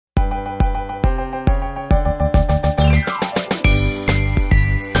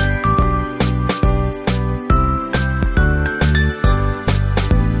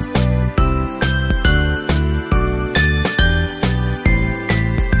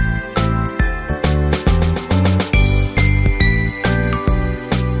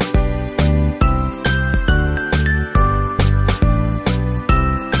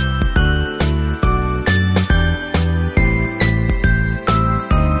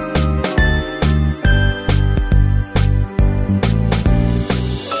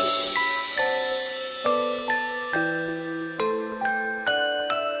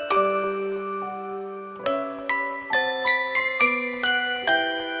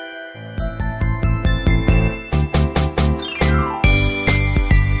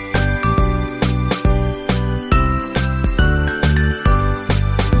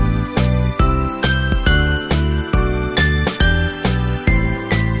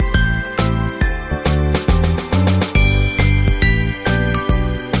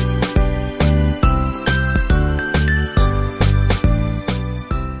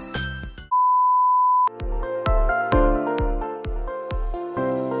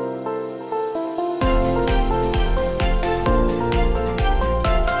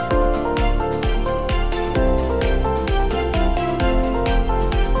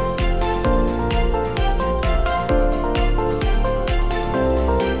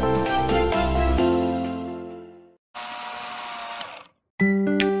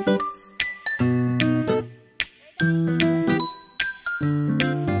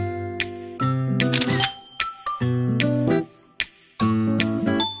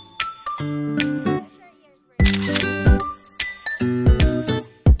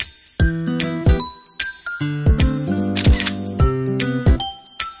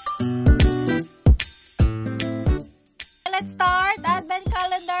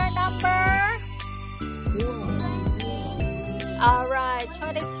All right,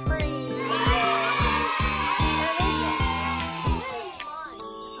 23. Where is it?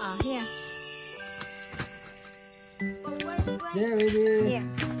 Oh, here. There it is. Here.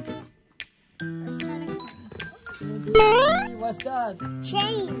 What's that?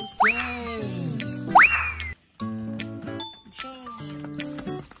 James.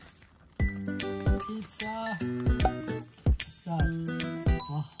 James. Pizza. What's that?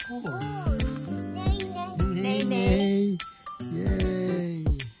 A horse. Nay, Nay. Yay.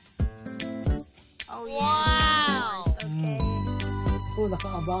 Oh, yeah. Wow. Okay. Oh,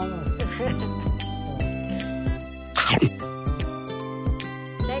 nakaabangan.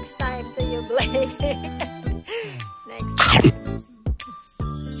 Next time to you, Blake. Next time.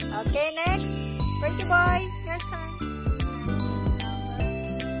 Okay, next. Pretty boy, your turn.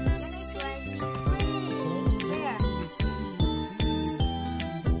 Where?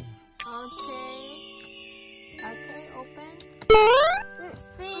 Okay. Okay, open.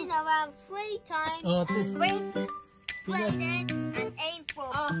 Spin around 3 times. Oh, this. Wait. Press it and aim for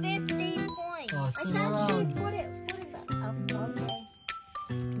 50 points. Oh, I spin can't see. around. Put it back up. Okay.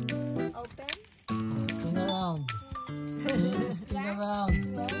 Open. Spin around. Spin around.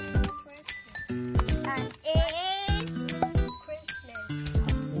 And it's Christmas.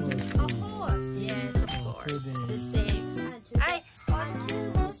 A horse. Yes, of course. goodness. The same. I.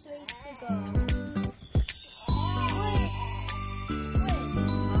 2 more streets to go.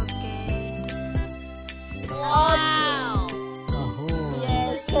 Okay. Wow. A horse.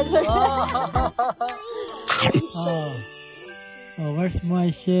 Yes. Oh. Oh, where's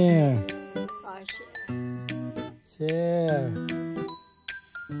my share? Oh, shit. Share.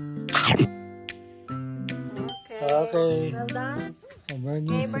 Okay. Okay. Well done. Oh,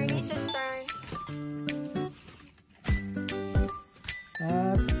 Bernice. Okay, Bernice's turn.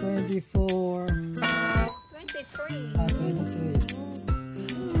 That's 24. 23. Ah, 23.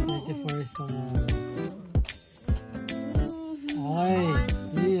 24 is tomorrow. Ay,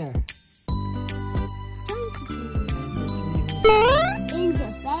 here. In the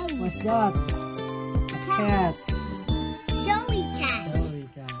face. What's that? A cat. Showy cat. Sorry,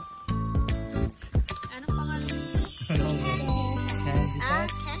 cat. Ano pangalan? Candy Ah, cat?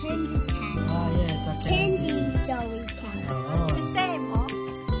 candy. Candy cat. Ah, yeah, it's a candy. Candy showy cat. Oh. The same, oh.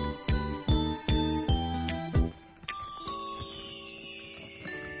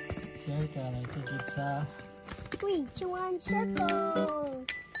 Circle, I think it's a 3, 2, 1, circle.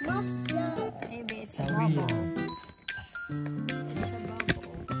 Muscle. Maybe it's a a wheel. bubble. It's a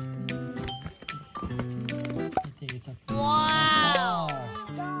bubble. I think it's a Wow.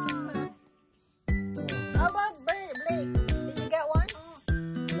 star. How about Blake? Did you get one?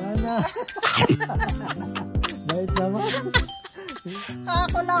 Wala na. Bait naman.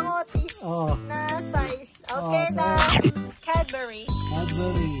 Ako lang, Otis. Oh, Na size. Okay, Oh, the Cadbury.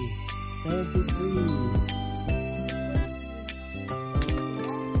 Cadbury. 33.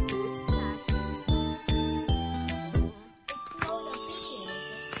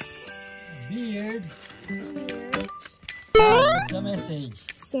 Beard. What's the message?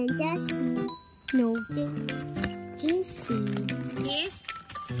 Santa's no his Yes.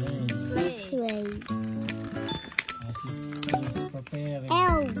 Sleigh. sleigh. As it's preparing.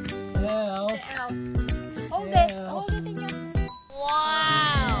 Elf. Elf. Elf. Hold it. Elf. Hold it in your...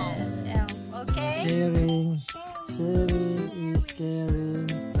 Wow. Elf. Okay. Sharing. Sharing is caring.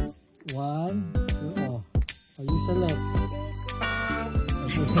 1, 2, oh. Oh, you select.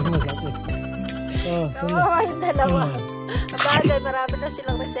 Oh, Kawawa yung dalawa. Sabagay, marami na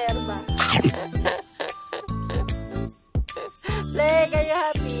silang reserva. Blake, are you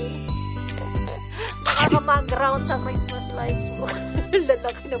happy? Makaka-mag-round sa Christmas lights mo.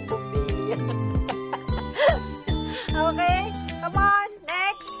 Lalaki ng bumbilya. Okay, come on,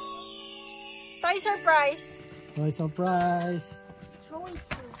 next. Toy surprise. Toy surprise.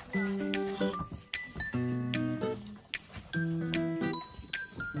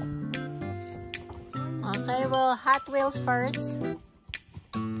 Okay, well, Hot Wheels first.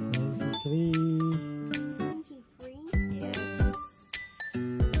 23. 23. Yes.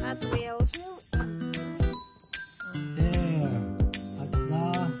 Hot Wheels. There. At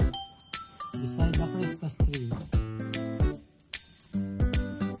beside the Christmas tree.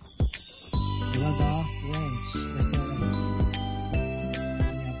 Wala the wrench. That's the wrench.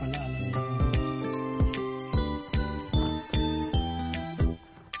 Kaya pala alam niya yung wrench.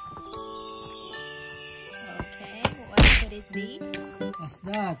 Okay, what could it be? What's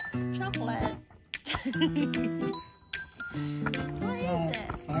that? Chocolate. What is it?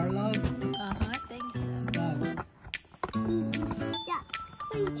 Fire log? Uh-huh, thank you. What's that? Yeah.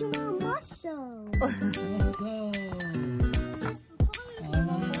 3, 2, 1, muscle. Muscle.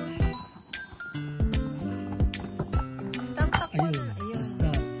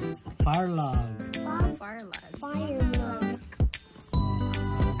 Fire log. Firelight. Firework.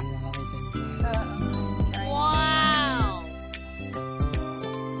 Hindi na makita yung fire. Wow!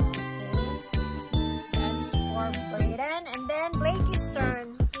 That's for Brayden. And then Blakey's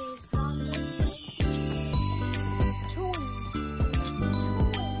turn.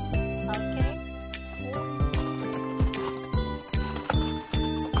 Okay.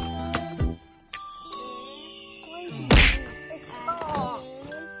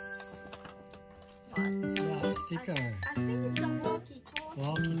 Yeah, sticker. I think it's a walkie-talkie.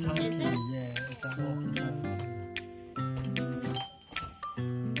 Walkie-talkie. Is it? Yeah, it's a walkie-talkie.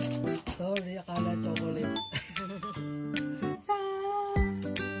 Sorry, akala chocolate.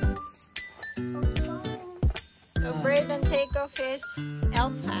 So Brayden take off his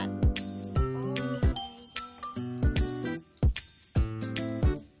elf hat.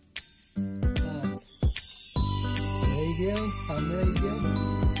 Radio, some radio.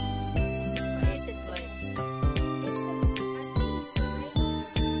 What is it, Blake?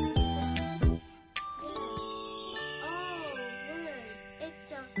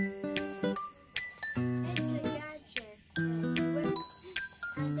 It's a gadget.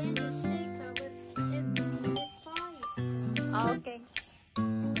 And then the sticker with fire. Okay.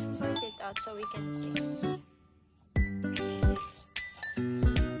 Sort it out so we can see.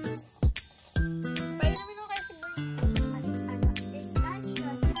 Painamin mo kasi, Blake. It's actually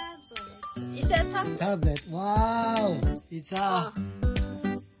a tablet. Is that a Tablet. Wow! It's a... Oh,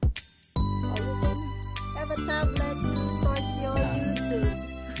 you can have a tablet to sort your YouTube.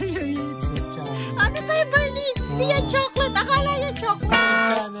 Your YouTube. channel. Ano kayo, Bernice? Hindi yan chocolate. Akala yan chocolate.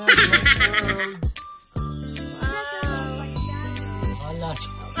 Channel, episode. Wow. Hala.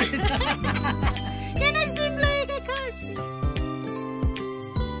 Can I see, Blake? I can't see.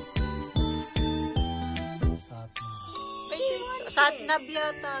 Satnab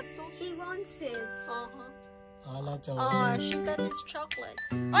yata to. She wants it. Uh-huh. Hala, Oh, chocolate. she got his chocolate.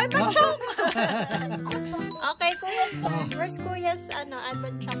 Ay, ba chocolate? Okay, Kuya's turn. Where's Kuya's,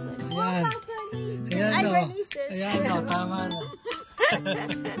 almond chocolate? Ayan. Ayan Ay, o. Bernice's. Ayan o, tama na.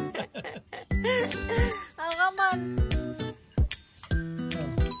 Oh, come on.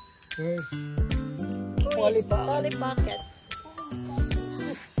 First, Polly Pocket. Polly Pocket.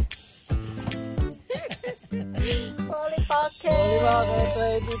 Polly Pocket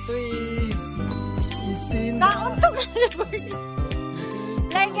 23. It's in Nauntog na na, Bernice.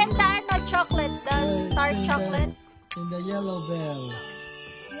 Like and the chocolate, the star chocolate. in the yellow bell.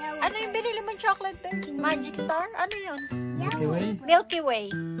 Ano yung binili mong chocolate there? Magic Star? Ano yun? Milky Way? Milky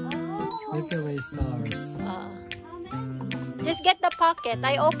Way. Milky Way stars. Just get the pocket.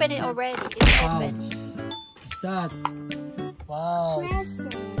 I opened it already. It's open. What's that? Wow. It's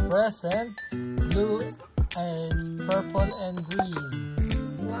present. Blue and purple and green.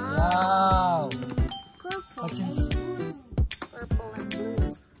 Wow. What's in Purple and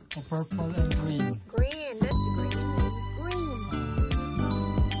blue. purple and green? Green. That's green.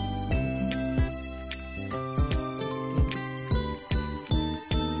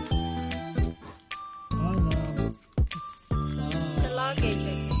 Oh no. It's a luggage.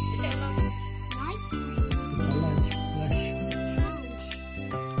 Is it a luggage? It's a lunch.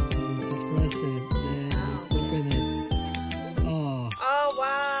 It's a present. Then you open it. Oh. Oh,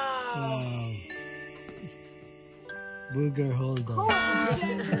 wow. Wow. Booger holder.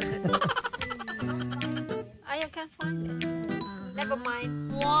 I can't find it. Never mind.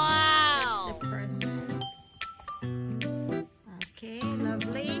 Wow. The present. Okay,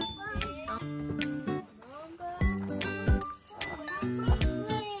 lovely.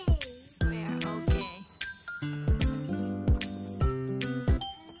 Where? Okay.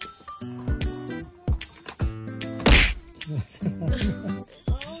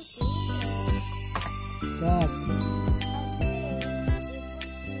 That.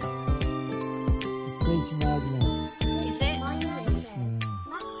 Fridge magnet. Is it?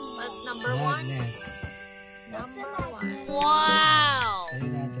 What's number one? Magnet. Number one. Wow.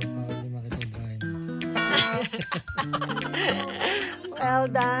 Ayun natin para hindi makita drawing. Well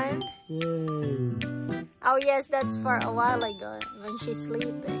done. Yay. Oh yes, that's for a while ago when she's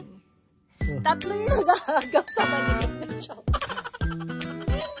sleeping. Tatlo yung nag-aagaw sa maliit na chocolate.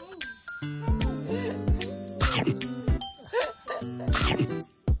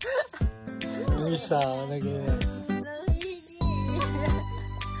 Yung isa, nag-iwan.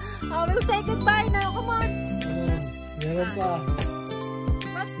 Oh, we'll say goodbye now. Come on. Meron pa.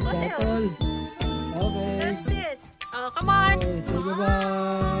 What else? Apple. Okay. That's it. Oh, come on. Okay, say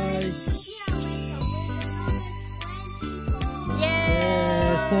goodbye.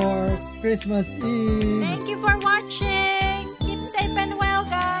 Yes, Yay. for Christmas Eve. Thank you for watching. Keep safe and well,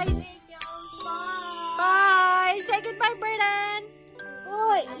 guys.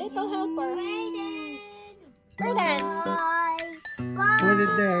 little helper. Brayden. Put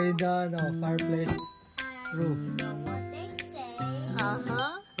it there in the fireplace roof.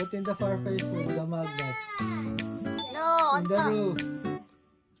 Put in the fireplace roof the magnet. No, on In the top. roof.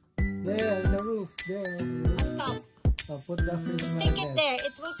 There, in the roof. There. On top. Put the fridge Stick it magnet. there.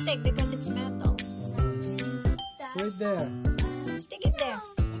 It will stick because it's metal. Put it there. Stick it there.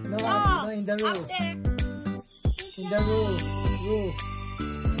 No, No, in the up roof. there. In the roof. Roof.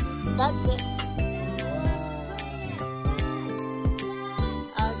 That's it.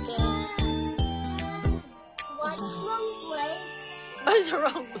 Wow. Okay. What's the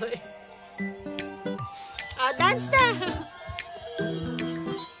wrong place? Oh, dance na!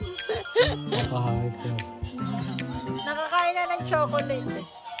 Nakahyper. Nakakain na ng chocolate eh.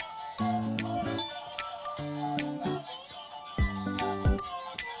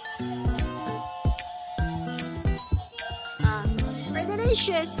 We're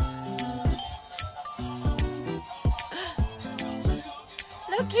delicious.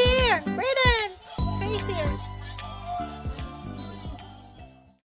 Look here, Brayden. Face here.